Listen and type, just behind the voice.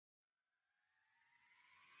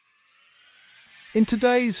In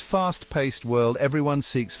today's fast-paced world, everyone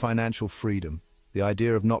seeks financial freedom. The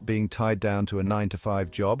idea of not being tied down to a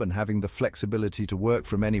 9-to-5 job and having the flexibility to work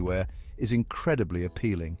from anywhere is incredibly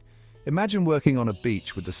appealing. Imagine working on a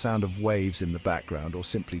beach with the sound of waves in the background, or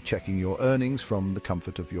simply checking your earnings from the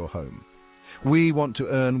comfort of your home. We want to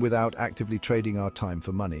earn without actively trading our time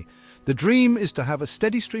for money. The dream is to have a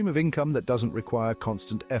steady stream of income that doesn't require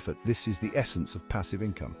constant effort. This is the essence of passive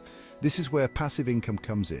income. This is where passive income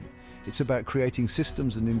comes in. It's about creating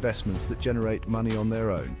systems and investments that generate money on their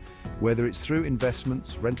own. Whether it's through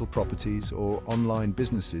investments, rental properties, or online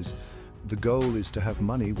businesses, the goal is to have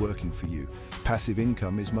money working for you. Passive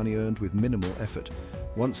income is money earned with minimal effort.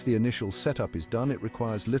 Once the initial setup is done, it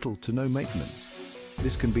requires little to no maintenance.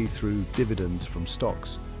 This can be through dividends from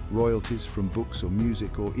stocks, royalties from books or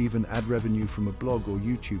music, or even ad revenue from a blog or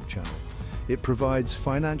YouTube channel. It provides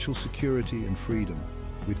financial security and freedom.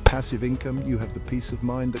 With passive income, you have the peace of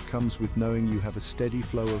mind that comes with knowing you have a steady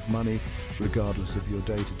flow of money regardless of your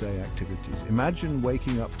day-to-day activities. Imagine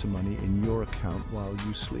waking up to money in your account while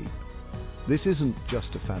you sleep. This isn't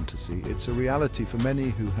just a fantasy, it's a reality for many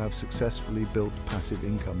who have successfully built passive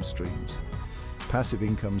income streams. Passive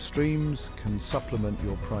income streams can supplement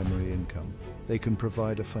your primary income. They can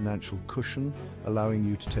provide a financial cushion, allowing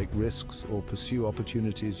you to take risks or pursue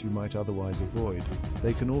opportunities you might otherwise avoid.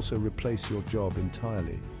 They can also replace your job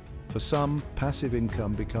entirely. For some, passive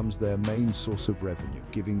income becomes their main source of revenue,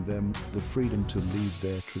 giving them the freedom to leave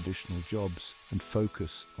their traditional jobs and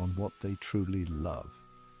focus on what they truly love.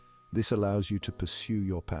 This allows you to pursue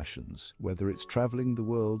your passions, whether it's traveling the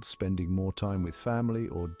world, spending more time with family,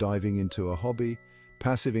 or diving into a hobby.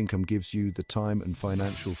 Passive income gives you the time and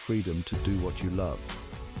financial freedom to do what you love.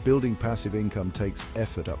 Building passive income takes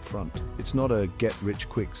effort up front. It's not a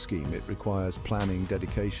get-rich-quick scheme. It requires planning,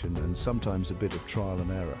 dedication, and sometimes a bit of trial and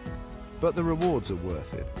error. But the rewards are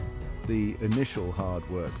worth it. The initial hard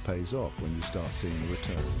work pays off when you start seeing the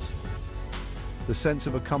returns. The sense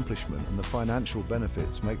of accomplishment and the financial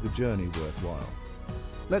benefits make the journey worthwhile.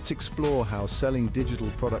 Let's explore how selling digital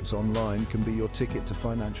products online can be your ticket to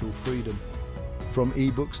financial freedom. From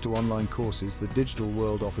ebooks to online courses, the digital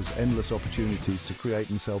world offers endless opportunities to create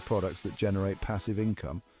and sell products that generate passive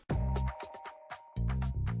income.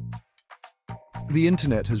 The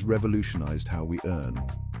internet has revolutionized how we earn.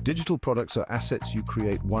 Digital products are assets you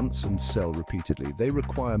create once and sell repeatedly. They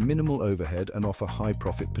require minimal overhead and offer high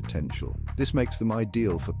profit potential. This makes them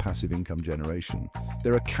ideal for passive income generation.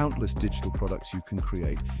 There are countless digital products you can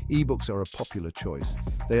create. Ebooks are a popular choice.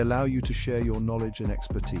 They allow you to share your knowledge and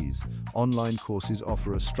expertise. Online courses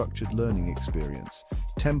offer a structured learning experience.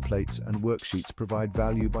 Templates and worksheets provide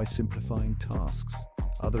value by simplifying tasks.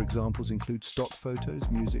 Other examples include stock photos,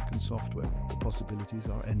 music, and software. The possibilities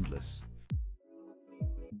are endless.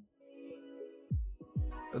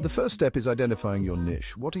 The first step is identifying your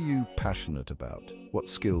niche. What are you passionate about? What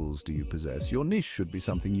skills do you possess? Your niche should be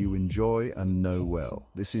something you enjoy and know well.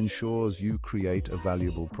 This ensures you create a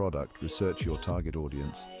valuable product. Research your target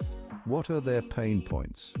audience. What are their pain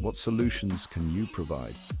points? What solutions can you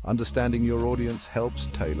provide? Understanding your audience helps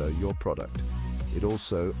tailor your product. It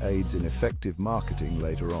also aids in effective marketing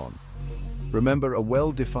later on. Remember, a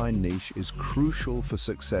well-defined niche is crucial for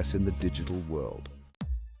success in the digital world.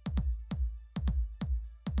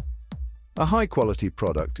 A high-quality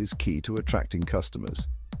product is key to attracting customers.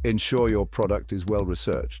 Ensure your product is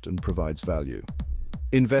well-researched and provides value.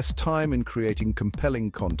 Invest time in creating compelling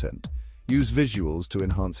content. Use visuals to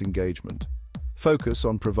enhance engagement. Focus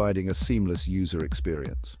on providing a seamless user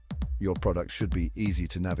experience. Your product should be easy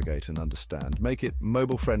to navigate and understand. Make it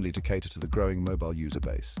mobile-friendly to cater to the growing mobile user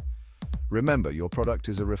base. Remember, your product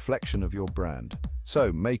is a reflection of your brand,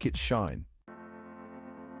 so make it shine.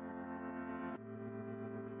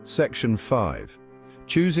 Section 5.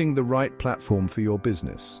 Choosing the right platform for your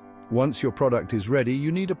business. Once your product is ready,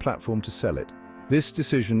 you need a platform to sell it. This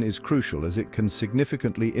decision is crucial as it can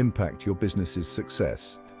significantly impact your business's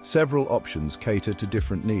success. Several options cater to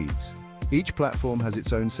different needs. Each platform has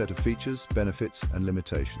its own set of features, benefits, and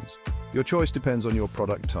limitations. Your choice depends on your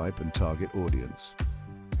product type and target audience.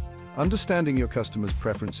 Understanding your customers'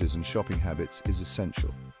 preferences and shopping habits is essential.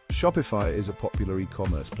 Shopify is a popular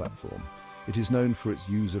e-commerce platform. It is known for its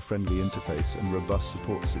user-friendly interface and robust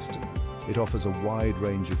support system. It offers a wide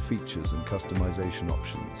range of features and customization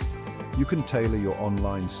options. You can tailor your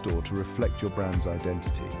online store to reflect your brand's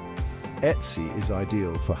identity. Etsy is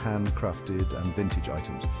ideal for handcrafted and vintage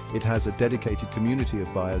items. It has a dedicated community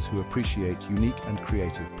of buyers who appreciate unique and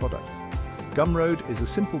creative products. Gumroad is a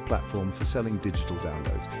simple platform for selling digital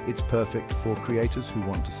downloads. It's perfect for creators who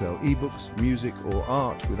want to sell ebooks, music, or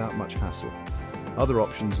art without much hassle. Other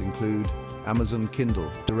options include Amazon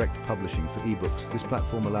Kindle Direct Publishing for ebooks. This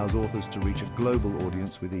platform allows authors to reach a global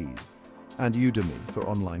audience with ease. And Udemy for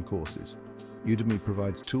online courses. Udemy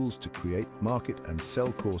provides tools to create, market, and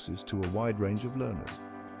sell courses to a wide range of learners.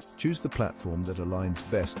 Choose the platform that aligns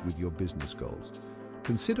best with your business goals.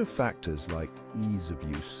 Consider factors like ease of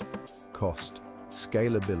use, cost,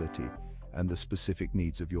 scalability, and the specific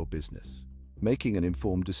needs of your business. Making an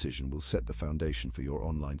informed decision will set the foundation for your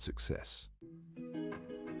online success.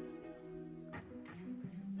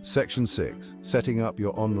 Section 6. Setting up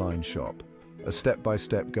your online shop. A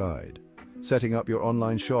step-by-step guide. Setting up your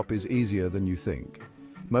online shop is easier than you think.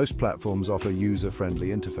 Most platforms offer user-friendly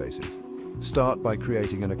interfaces. Start by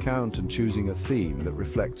creating an account and choosing a theme that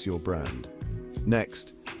reflects your brand.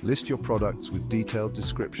 Next, list your products with detailed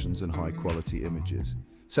descriptions and high-quality images.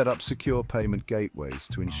 Set up secure payment gateways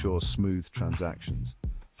to ensure smooth transactions.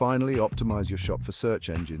 Finally, optimize your shop for search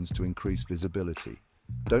engines to increase visibility.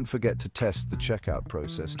 Don't forget to test the checkout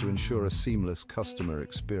process to ensure a seamless customer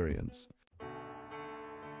experience.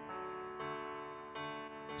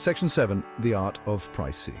 Section 7. The art of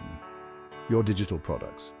pricing. Your digital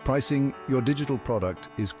products. Pricing your digital product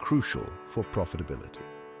is crucial for profitability.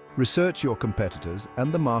 Research your competitors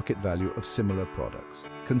and the market value of similar products.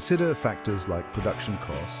 Consider factors like production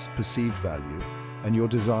costs, perceived value, and your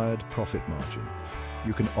desired profit margin.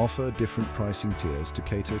 You can offer different pricing tiers to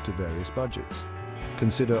cater to various budgets.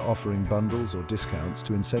 Consider offering bundles or discounts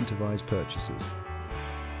to incentivize purchases.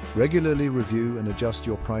 Regularly review and adjust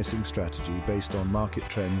your pricing strategy based on market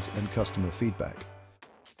trends and customer feedback.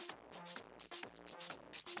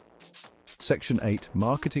 Section 8.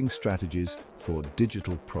 Marketing strategies for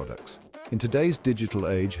digital products. In today's digital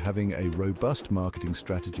age, having a robust marketing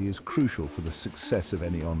strategy is crucial for the success of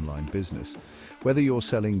any online business. Whether you're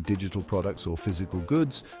selling digital products or physical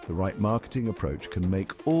goods, the right marketing approach can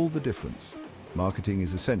make all the difference. Marketing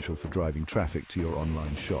is essential for driving traffic to your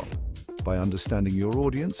online shop. By understanding your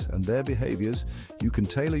audience and their behaviors, you can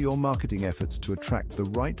tailor your marketing efforts to attract the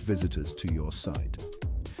right visitors to your site.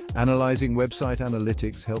 Analyzing website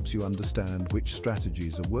analytics helps you understand which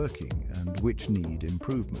strategies are working and which need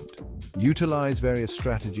improvement. Utilize various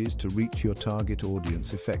strategies to reach your target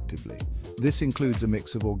audience effectively. This includes a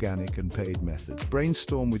mix of organic and paid methods.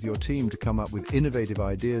 Brainstorm with your team to come up with innovative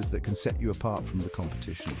ideas that can set you apart from the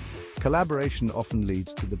competition. Collaboration often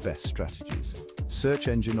leads to the best strategies. Search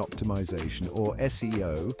engine optimization, or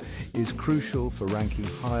SEO, is crucial for ranking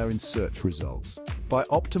higher in search results. By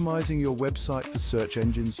optimizing your website for search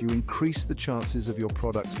engines, you increase the chances of your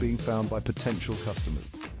products being found by potential customers.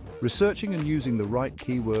 Researching and using the right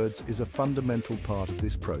keywords is a fundamental part of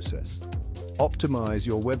this process. Optimize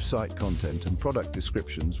your website content and product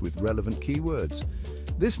descriptions with relevant keywords.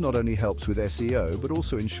 This not only helps with SEO, but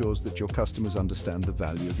also ensures that your customers understand the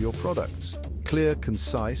value of your products. Clear,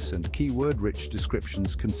 concise, and keyword-rich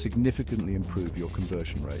descriptions can significantly improve your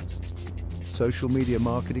conversion rates. Social media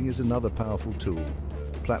marketing is another powerful tool.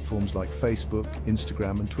 Platforms like Facebook,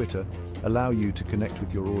 Instagram, and Twitter allow you to connect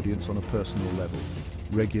with your audience on a personal level.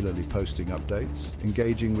 Regularly posting updates,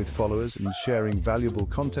 engaging with followers, and sharing valuable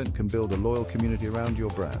content can build a loyal community around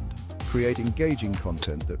your brand. Create engaging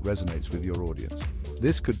content that resonates with your audience.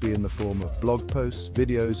 This could be in the form of blog posts,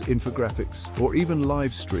 videos, infographics, or even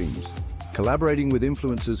live streams. Collaborating with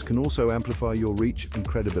influencers can also amplify your reach and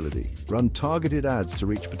credibility. Run targeted ads to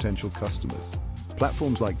reach potential customers.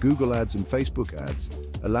 Platforms like Google Ads and Facebook Ads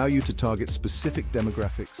allow you to target specific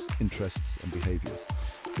demographics, interests, and behaviors.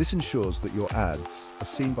 This ensures that your ads are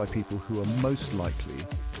seen by people who are most likely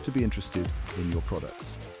to be interested in your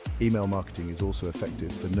products. Email marketing is also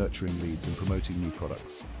effective for nurturing leads and promoting new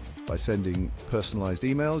products. By sending personalized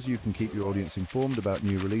emails, you can keep your audience informed about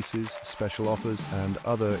new releases, special offers, and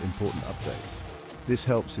other important updates. This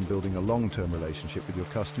helps in building a long-term relationship with your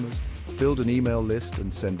customers. Build an email list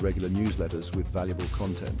and send regular newsletters with valuable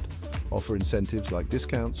content. Offer incentives like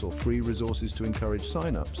discounts or free resources to encourage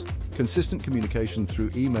sign-ups. Consistent communication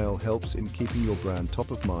through email helps in keeping your brand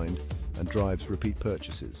top of mind and drives repeat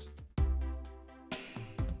purchases.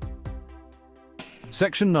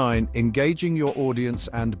 Section 9. Engaging your audience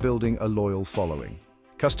and building a loyal following.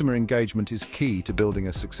 Customer engagement is key to building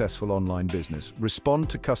a successful online business. Respond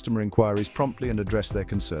to customer inquiries promptly and address their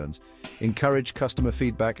concerns. Encourage customer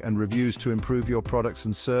feedback and reviews to improve your products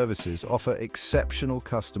and services. Offer exceptional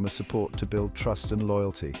customer support to build trust and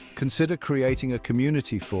loyalty. Consider creating a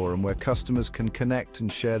community forum where customers can connect and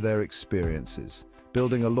share their experiences.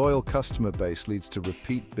 Building a loyal customer base leads to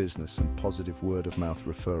repeat business and positive word-of-mouth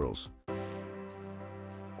referrals.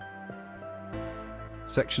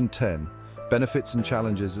 Section 10. Benefits and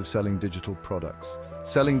challenges of selling digital products.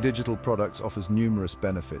 Selling digital products offers numerous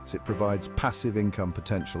benefits. It provides passive income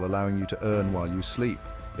potential, allowing you to earn while you sleep.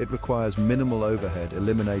 It requires minimal overhead,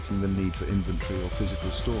 eliminating the need for inventory or physical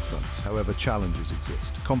storefronts. However, challenges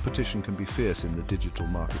exist. Competition can be fierce in the digital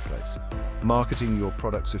marketplace. Marketing your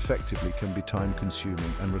products effectively can be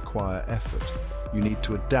time-consuming and require effort. You need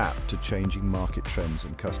to adapt to changing market trends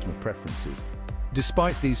and customer preferences.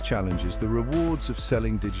 Despite these challenges, the rewards of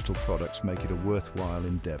selling digital products make it a worthwhile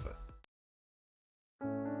endeavor.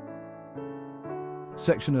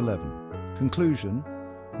 Section 11. Conclusion.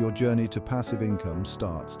 Your journey to passive income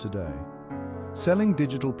starts today. Selling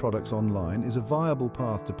digital products online is a viable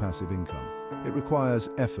path to passive income. It requires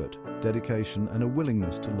effort, dedication, and a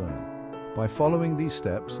willingness to learn. By following these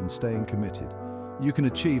steps and staying committed, you can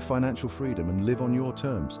achieve financial freedom and live on your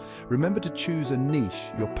terms. Remember to choose a niche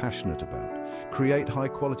you're passionate about. Create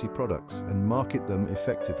high-quality products and market them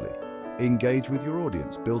effectively. Engage with your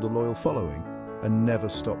audience, build a loyal following, and never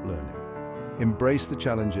stop learning. Embrace the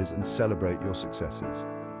challenges and celebrate your successes.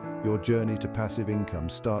 Your journey to passive income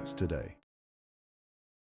starts today.